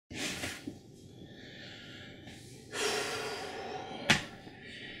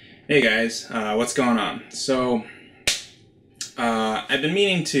Hey guys, what's going on? So, I've been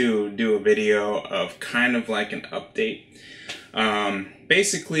meaning to do a video of kind of like an update.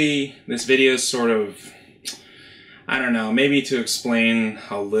 Basically, this video is sort of, I don't know, maybe to explain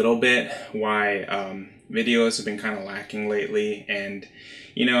a little bit why videos have been kind of lacking lately. And,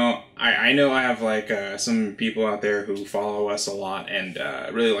 you know I have like some people out there who follow us a lot and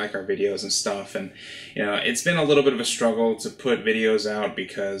really like our videos and stuff. And, you know, it's been a little bit of a struggle to put videos out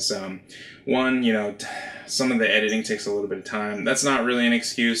because, one, you know, some of the editing takes a little bit of time. That's not really an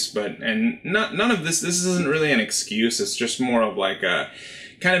excuse, but, and none of this isn't really an excuse. It's just more of like a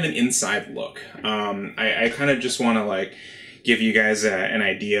kind of an inside look. I kind of just want to like give you guys an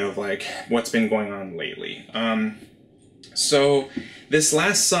idea of like what's been going on lately. So this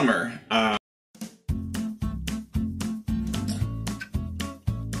last summer,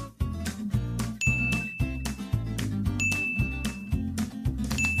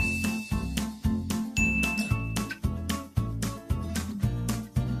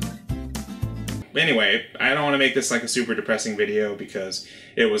 anyway, I don't want to make this like a super depressing video because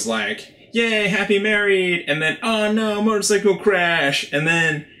it was like, yay, happy married, and then, oh no, motorcycle crash, and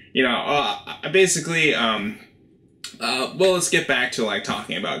then, you know, basically, well, let's get back to like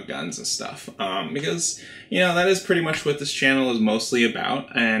talking about guns and stuff, because, you know, that is pretty much what this channel is mostly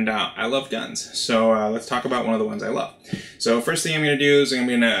about, and I love guns. So let's talk about one of the ones I love. So first thing I'm going to do is I'm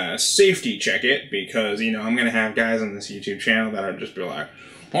going to safety check it, because, you know, I'm going to have guys on this YouTube channel that are just be like,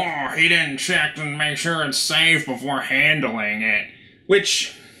 oh, he didn't check and make sure it's safe before handling it.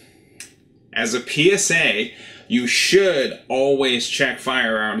 Which, as a PSA, you should always check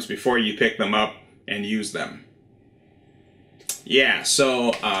firearms before you pick them up and use them. Yeah,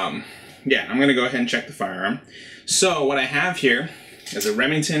 so, yeah, I'm going to go ahead and check the firearm. So, what I have here is a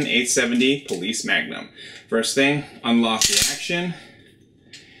Remington 870 Police Magnum. First thing, unlock the action.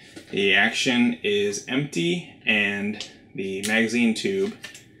 The action is empty, and the magazine tube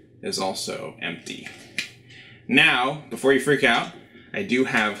is also empty. Now, before you freak out, I do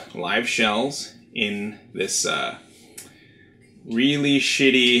have live shells in this really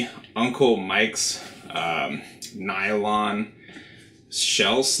shitty Uncle Mike's nylon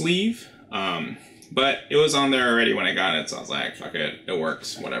shell sleeve, but it was on there already when I got it, so I was like, fuck it, it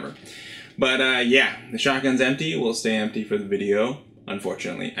works, whatever. But yeah, the shotgun's empty. Will stay empty for the video,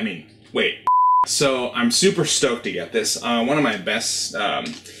 unfortunately. I mean, wait. So I'm super stoked to get this. One of my best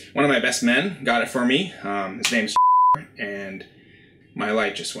men got it for me. His name's and my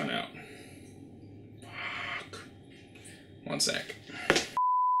light just went out. Fuck. One sec.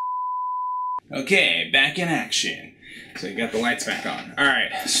 Okay, back in action. So you got the lights back on.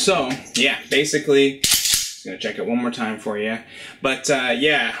 Alright, so, yeah, basically, just gonna check it one more time for you. But,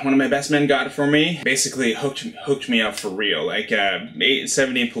 yeah, one of my best men got it for me. Basically hooked me up for real. Like,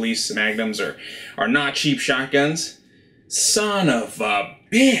 870 Police Magnums are not cheap shotguns. Son of a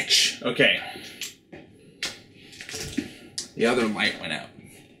bitch! Okay. The other light went out.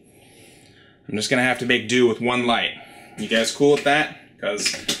 I'm just gonna have to make do with one light. You guys cool with that?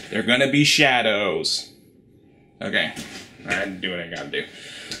 Because they're gonna be shadows. Okay, I had to do what I gotta do.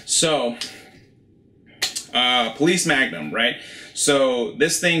 So, Police Magnum, right? So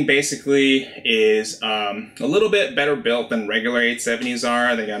this thing basically is a little bit better built than regular 870s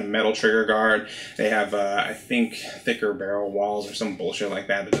are. They got a metal trigger guard. They have, I think, thicker barrel walls or some bullshit like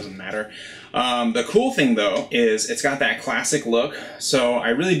that. That doesn't matter. The cool thing, though, is it's got that classic look. So I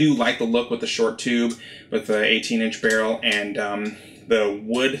really do like the look with the short tube, with the 18-inch barrel, and the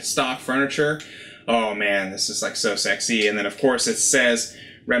wood stock furniture. Oh man, this is like so sexy. And then of course it says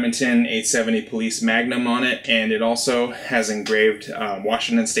Remington 870 Police Magnum on it, and it also has engraved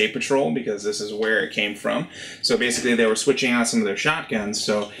Washington State Patrol, because this is where it came from. So basically they were switching out some of their shotguns,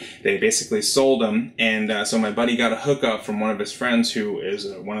 so they basically sold them, and so my buddy got a hookup from one of his friends who is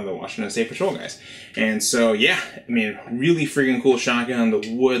one of the Washington State Patrol guys. And so yeah, I mean, really freaking cool shotgun.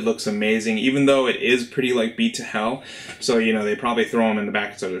 The wood looks amazing, even though it is pretty like beat to hell. So, you know, they probably throw them in the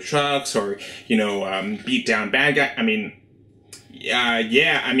back of their trucks, or, you know, beat down bad guy. I mean,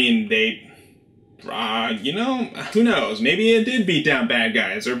 yeah, I mean, they, you know, who knows? Maybe it did beat down bad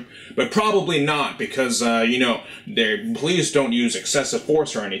guys, but probably not, because, you know, their police don't use excessive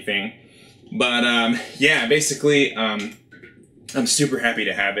force or anything. But, yeah, basically, I'm super happy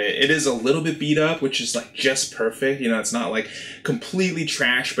to have it. It is a little bit beat up, which is, like, just perfect. You know, it's not, like, completely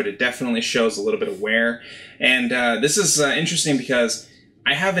trash, but it definitely shows a little bit of wear. And, this is interesting because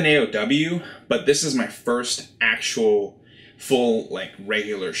I have an AOW, but this is my first actual full, like,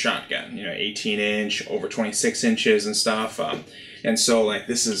 regular shotgun, you know, 18-inch, over 26 inches and stuff. And so like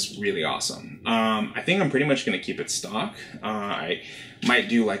this is really awesome. I think I'm pretty much going to keep it stock. I might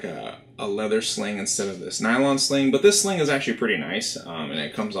do like a leather sling instead of this nylon sling, but this sling is actually pretty nice, and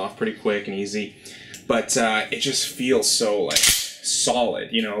it comes off pretty quick and easy. But it just feels so like solid.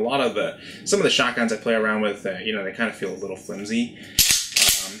 You know, some of the shotguns I play around with, you know, they kind of feel a little flimsy.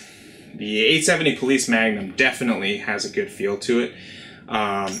 The 870 Police Magnum definitely has a good feel to it.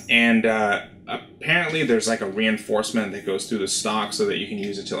 Apparently there's like a reinforcement that goes through the stock so that you can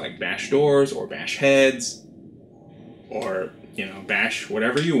use it to like bash doors or bash heads or, you know, bash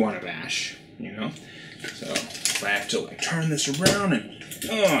whatever you want to bash, you know. So if I have to like turn this around and,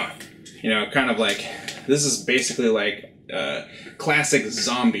 you know, kind of like, this is basically like a classic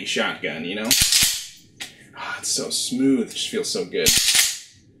zombie shotgun, you know. Oh, it's so smooth, it just feels so good.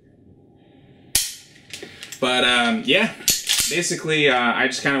 But yeah, basically I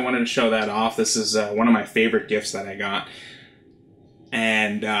just kind of wanted to show that off. This is one of my favorite gifts that I got.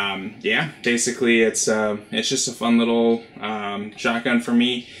 And yeah, basically it's just a fun little shotgun for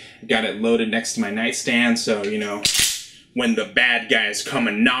me. Got it loaded next to my nightstand, so you know, when the bad guys come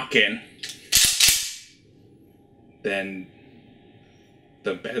a knocking, then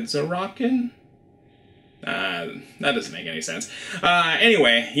the beds are rocking. That doesn't make any sense.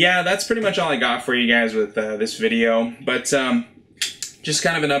 Anyway, yeah, that's pretty much all I got for you guys with this video. But just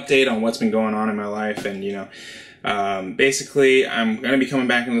kind of an update on what's been going on in my life, and you know, basically I'm gonna be coming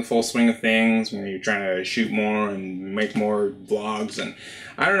back into the full swing of things. When you're trying to shoot more and make more vlogs, and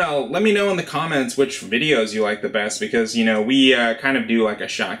I don't know. Let me know in the comments which videos you like the best, because you know we kind of do like a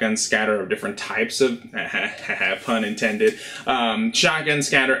shotgun scatter of different types of pun intended shotgun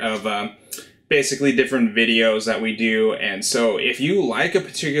scatter of basically different videos that we do. And so if you like a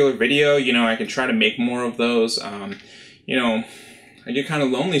particular video, you know, I can try to make more of those. You know, I get kind of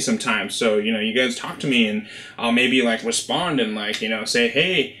lonely sometimes, so you know, you guys talk to me and I'll maybe like respond and like, you know, say,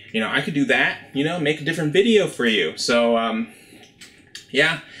 hey, you know, I could do that, you know, make a different video for you. So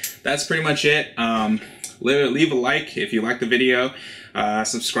yeah, that's pretty much it. Leave a like if you like the video.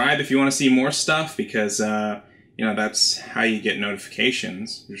 Subscribe if you want to see more stuff, because you know, that's how you get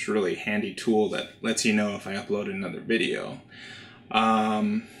notifications. It's a really handy tool that lets you know if I upload another video.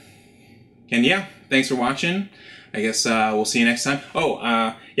 And yeah, thanks for watching. I guess we'll see you next time. Oh,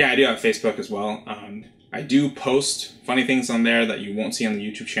 yeah, I do have Facebook as well. I do post funny things on there that you won't see on the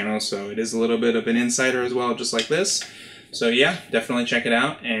YouTube channel, so it is a little bit of an insider as well, just like this. So yeah, definitely check it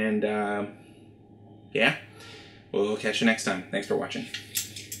out, and yeah, we'll catch you next time. Thanks for watching.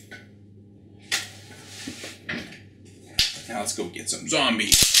 Now let's go get some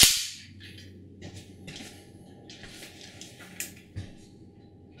zombies.